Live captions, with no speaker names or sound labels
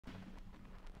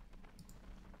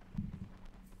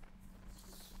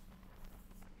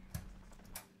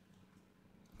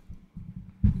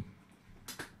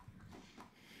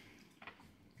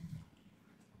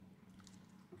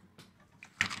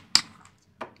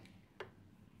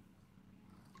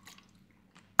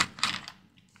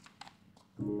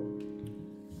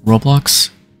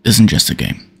Roblox isn't just a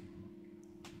game.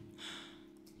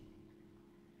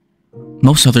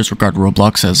 Most others regard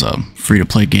Roblox as a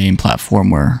free-to-play game platform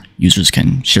where users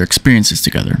can share experiences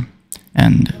together,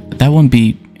 and that wouldn't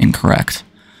be incorrect.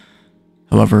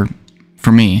 However,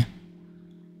 for me,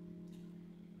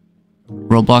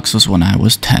 Roblox was when I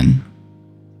was 10,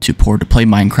 too poor to play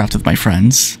Minecraft with my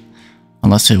friends,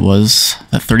 unless it was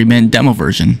the 30-minute demo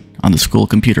version on the school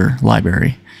computer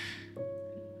library.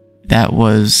 That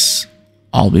was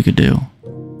all we could do,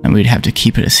 and we'd have to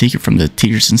keep it a secret from the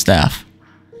teachers and staff.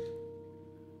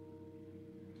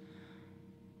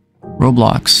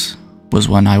 Roblox was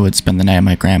when I would spend the night at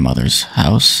my grandmother's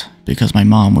house because my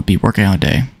mom would be working all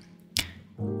day,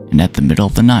 and at the middle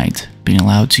of the night, being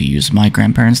allowed to use my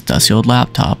grandparents' dusty old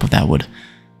laptop that would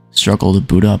struggle to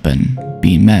boot up and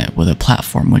be met with a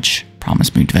platform which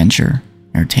promised me adventure,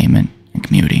 entertainment, and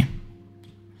community.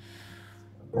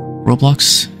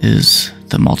 Roblox is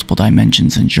the multiple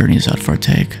dimensions and journeys out for a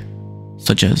take,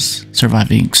 such as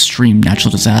surviving extreme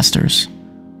natural disasters,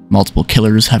 multiple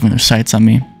killers having their sights on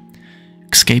me,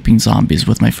 escaping zombies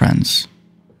with my friends,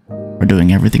 or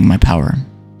doing everything in my power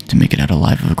to make it out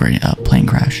alive of a great plane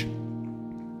crash.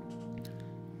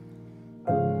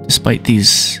 Despite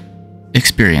these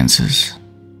experiences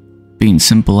being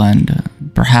simple and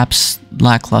perhaps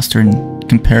lackluster in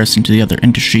comparison to the other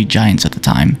industry giants at the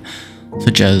time,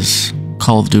 such as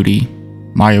Call of Duty,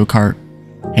 Mario Kart,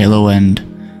 Halo, and,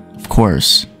 of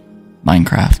course,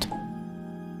 Minecraft,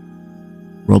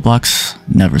 Roblox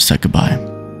never said goodbye.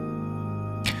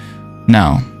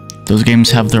 Now, those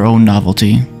games have their own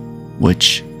novelty,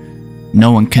 which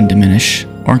no one can diminish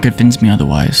or convince me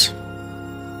otherwise.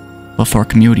 But for a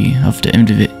community of the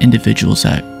individuals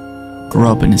that grew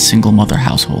up in a single mother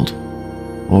household,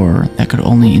 or that could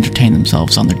only entertain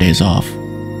themselves on their days off,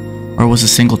 or was a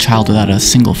single child without a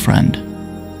single friend,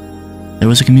 there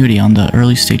was a community on the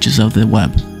early stages of the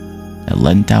web that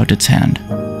lent out its hand,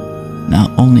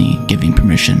 not only giving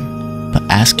permission, but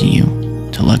asking you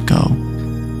to let go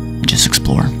and just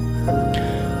explore.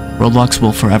 Roblox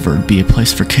will forever be a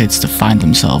place for kids to find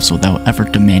themselves without ever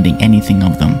demanding anything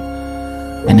of them.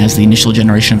 And as the initial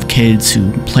generation of kids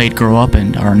who played grow up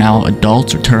and are now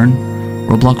adults return,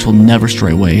 Roblox will never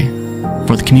stray away,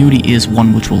 for the community is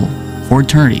one which will, for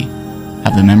eternity,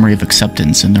 have the memory of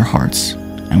acceptance in their hearts,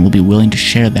 and will be willing to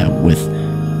share that with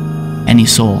any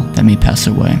soul that may pass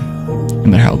their way, no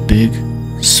matter how big,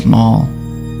 small,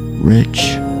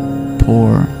 rich,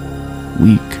 poor,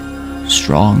 weak,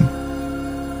 strong,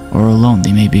 or alone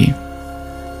they may be.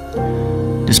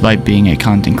 Despite being a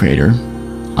content creator,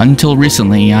 until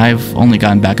recently I've only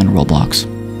gotten back on Roblox.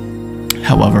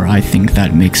 However, I think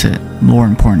that makes it more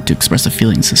important to express the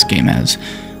feelings this game has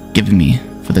given me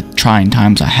for the trying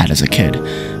times I had as a kid,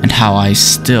 and how I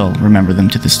still remember them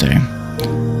to this day.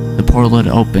 The portal had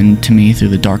opened to me through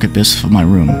the dark abyss of my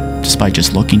room, despite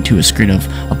just looking to a screen of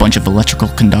a bunch of electrical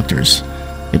conductors.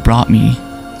 It brought me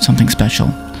something special,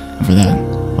 and for that,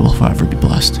 I will forever be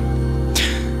blessed.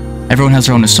 Everyone has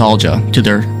their own nostalgia to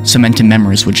their cemented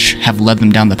memories which have led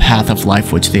them down the path of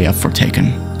life which they have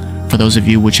foretaken. For those of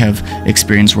you which have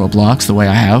experienced Roblox the way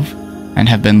I have, and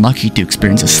have been lucky to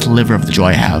experience a sliver of the joy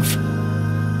I have,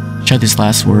 share these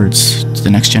last words to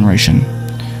the next generation,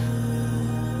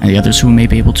 and the others who may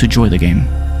be able to enjoy the game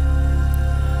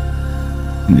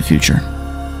in the future.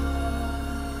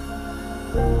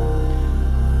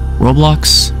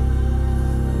 Roblox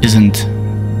isn't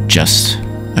just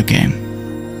a game.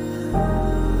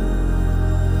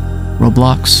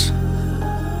 Roblox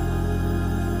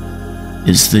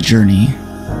is the journey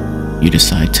you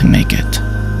decide to make it.